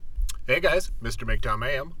Hey guys, Mr. MGTOW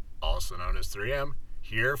Mayhem, also known as 3M,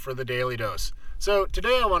 here for the Daily Dose. So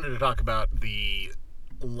today I wanted to talk about the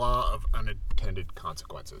law of unintended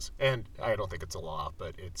consequences. And I don't think it's a law,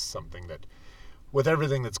 but it's something that, with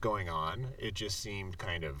everything that's going on, it just seemed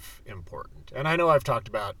kind of important. And I know I've talked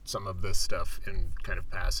about some of this stuff in kind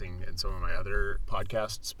of passing in some of my other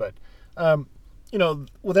podcasts, but,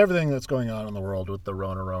 with everything that's going on in the world with the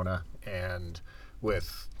Rona, and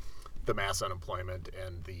with the mass unemployment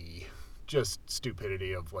and the just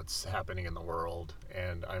stupidity of what's happening in the world,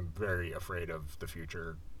 and I'm very afraid of the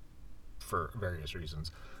future for various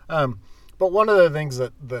reasons. But one of the things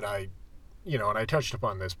that I, and I touched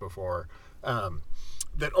upon this before,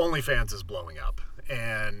 that OnlyFans is blowing up.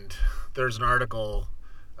 And there's an article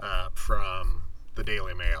from the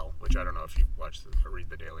Daily Mail, which I don't know if you read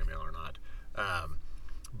the Daily Mail or not,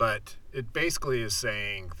 but it basically is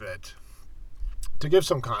saying that, to give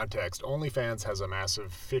some context, OnlyFans has a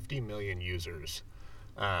massive 50 million users,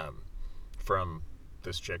 from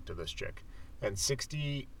this chick to this chick, and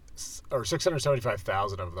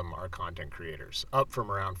 675,000 of them are content creators, up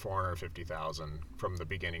from around 450,000 from the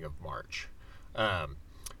beginning of March.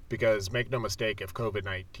 Because make no mistake, if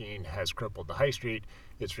COVID-19 has crippled the high street,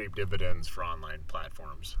 it's reaped dividends for online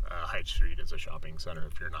platforms. High Street is a shopping center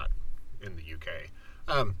if you're not in the UK.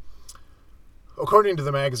 According to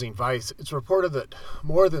the magazine Vice, it's reported that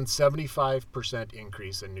more than 75%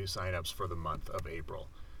 increase in new signups for the month of April.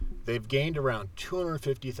 They've gained around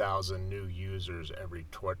 250,000 new users every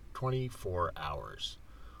 24 hours.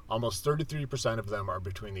 Almost 33% of them are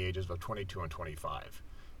between the ages of 22 and 25,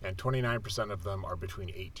 and 29% of them are between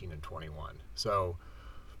 18 and 21. So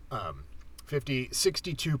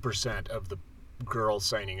 62% of the girls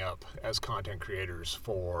signing up as content creators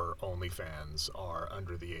for OnlyFans are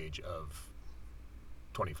under the age of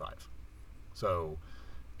 25. So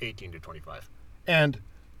 18 to 25. And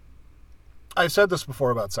I've said this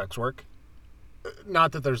before about sex work.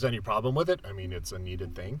 Not that there's any problem with it. I mean, it's a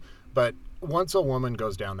needed thing. But once a woman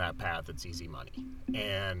goes down that path, it's easy money.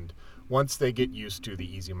 And once they get used to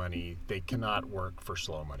the easy money, they cannot work for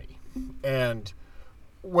slow money. And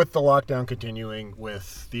with the lockdown continuing,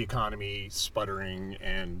 with the economy sputtering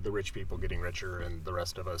and the rich people getting richer and the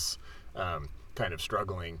rest of us kind of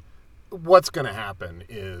struggling, what's going to happen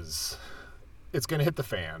is it's going to hit the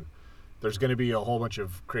fan. There's going to be a whole bunch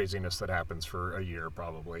of craziness that happens for a year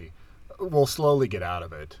probably. We'll slowly get out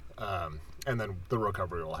of it, and then the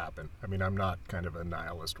recovery will happen. I mean, I'm not kind of a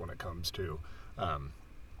nihilist when it comes to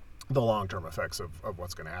the long-term effects of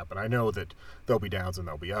what's going to happen. I know that there'll be downs and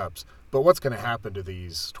there'll be ups, but what's going to happen to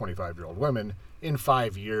these 25-year-old women in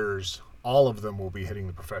 5 years, all of them will be hitting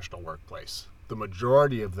the professional workplace. The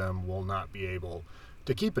majority of them will not be able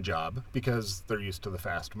to keep a job because they're used to the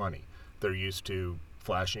fast money. They're used to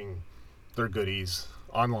flashing their goodies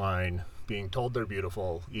online, being told they're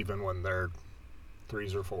beautiful even when they're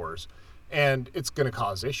 3s or 4s, and it's going to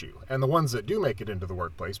cause issue. And the ones that do make it into the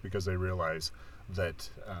workplace because they realize that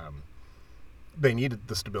they needed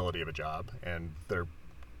the stability of a job, and they're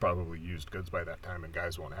probably used goods by that time and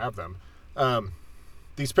guys won't have them,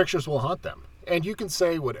 these pictures will haunt them. And you can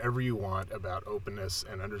say whatever you want about openness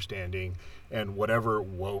and understanding and whatever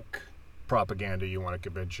woke propaganda you want to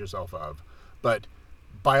convince yourself of, but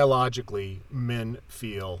biologically, men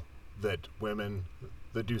feel that women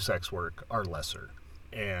that do sex work are lesser.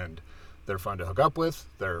 And they're fun to hook up with,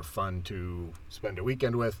 they're fun to spend a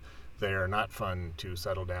weekend with, they are not fun to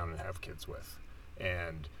settle down and have kids with.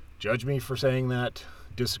 And judge me for saying that,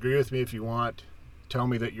 disagree with me if you want, tell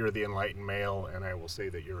me that you're the enlightened male, and I will say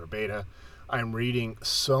that you're a beta. I'm reading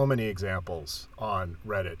so many examples on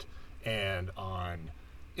Reddit and on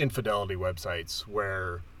infidelity websites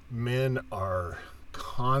where men are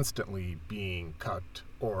constantly being cucked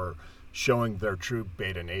or showing their true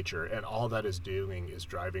beta nature, and all that is doing is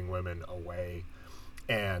driving women away.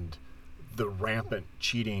 And the rampant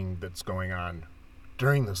cheating that's going on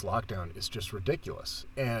during this lockdown is just ridiculous.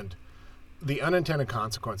 And the unintended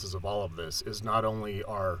consequences of all of this is not only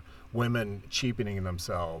are women cheapening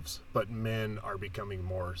themselves, but men are becoming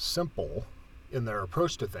more simple in their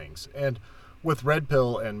approach to things. And with Red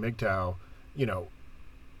Pill and MGTOW,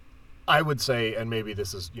 I would say, and maybe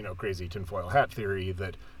this is, crazy tinfoil hat theory,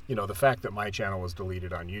 that, the fact that my channel was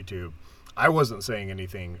deleted on YouTube, I wasn't saying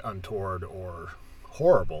anything untoward or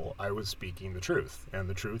horrible. I was speaking the truth. And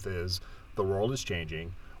the truth is the world is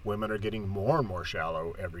changing. Women are getting more and more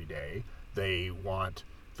shallow every day. They want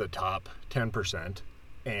the top 10%,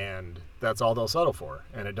 and that's all they'll settle for.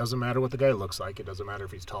 And it doesn't matter what the guy looks like. It doesn't matter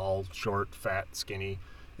if he's tall, short, fat, skinny.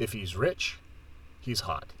 If he's rich, he's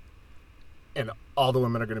hot. And all the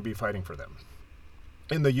women are going to be fighting for them.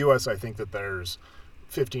 In the U.S., I think that there's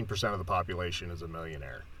 15% of the population is a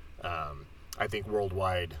millionaire. I think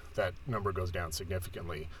worldwide that number goes down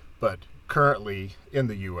significantly. But currently in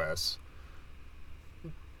the U.S.,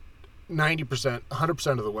 90%,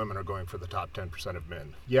 100% of the women are going for the top 10% of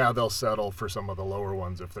men. Yeah, they'll settle for some of the lower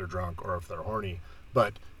ones if they're drunk or if they're horny,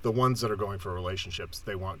 but the ones that are going for relationships,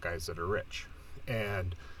 they want guys that are rich.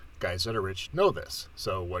 And guys that are rich know this.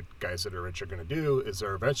 So what guys that are rich are going to do is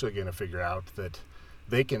they're eventually going to figure out that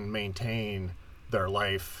they can maintain their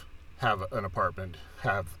life, have an apartment,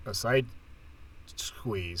 have a side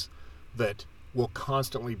squeeze that will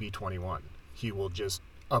constantly be 21. He will just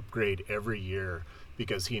upgrade every year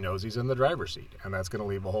because he knows he's in the driver's seat, and that's going to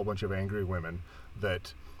leave a whole bunch of angry women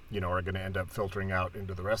that, are going to end up filtering out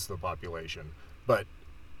into the rest of the population. But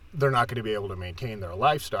they're not going to be able to maintain their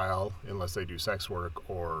lifestyle unless they do sex work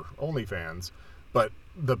or OnlyFans. But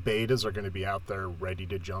the betas are going to be out there ready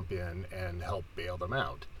to jump in and help bail them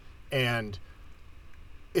out. And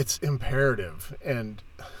it's imperative, and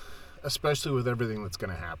especially with everything that's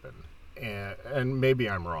going to happen. And maybe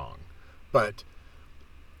I'm wrong, but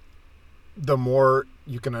the more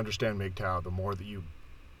you can understand MGTOW, the more that you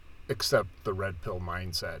accept the red pill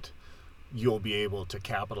mindset, you'll be able to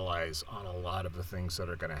capitalize on a lot of the things that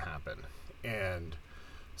are going to happen. And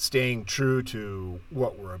staying true to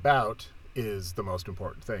what we're about is the most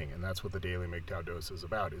important thing. And that's what the Daily MGTOW Dose is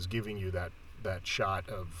about, is giving you that shot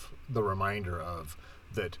of the reminder of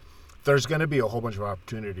that there's going to be a whole bunch of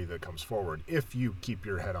opportunity that comes forward if you keep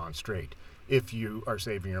your head on straight. If you are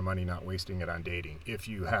saving your money, not wasting it on dating, if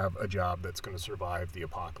you have a job that's going to survive the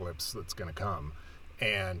apocalypse that's going to come,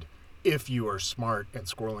 and if you are smart and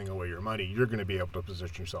squirreling away your money, you're going to be able to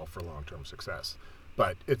position yourself for long-term success.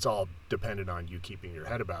 But it's all dependent on you keeping your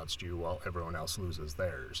head about you while everyone else loses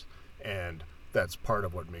theirs. And that's part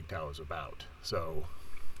of what MGTOW is about. So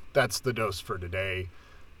that's the dose for today.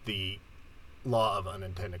 The law of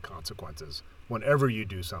unintended consequences. Whenever you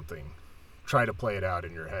do something, try to play it out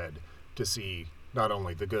in your head to see not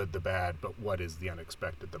only the good, the bad, but what is the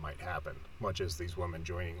unexpected that might happen. Much as these women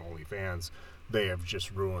joining OnlyFans, they have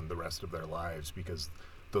just ruined the rest of their lives because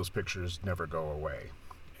those pictures never go away.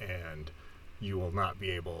 And you will not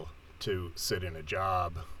be able to sit in a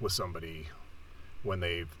job with somebody when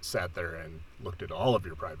they've sat there and looked at all of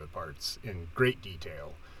your private parts in great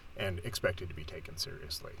detail and expected to be taken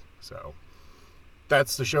seriously. So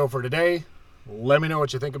that's the show for today. Let me know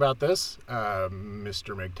what you think about this.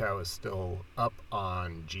 Mr. MGTOW is still up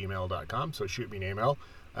on gmail.com, so shoot me an email.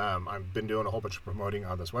 I've been doing a whole bunch of promoting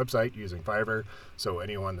on this website using Fiverr, so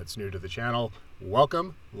anyone that's new to the channel,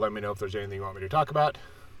 welcome. Let me know if there's anything you want me to talk about.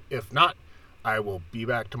 If not, I will be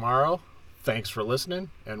back tomorrow. Thanks for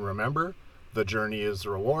listening, and remember, the journey is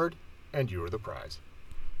the reward, and you are the prize.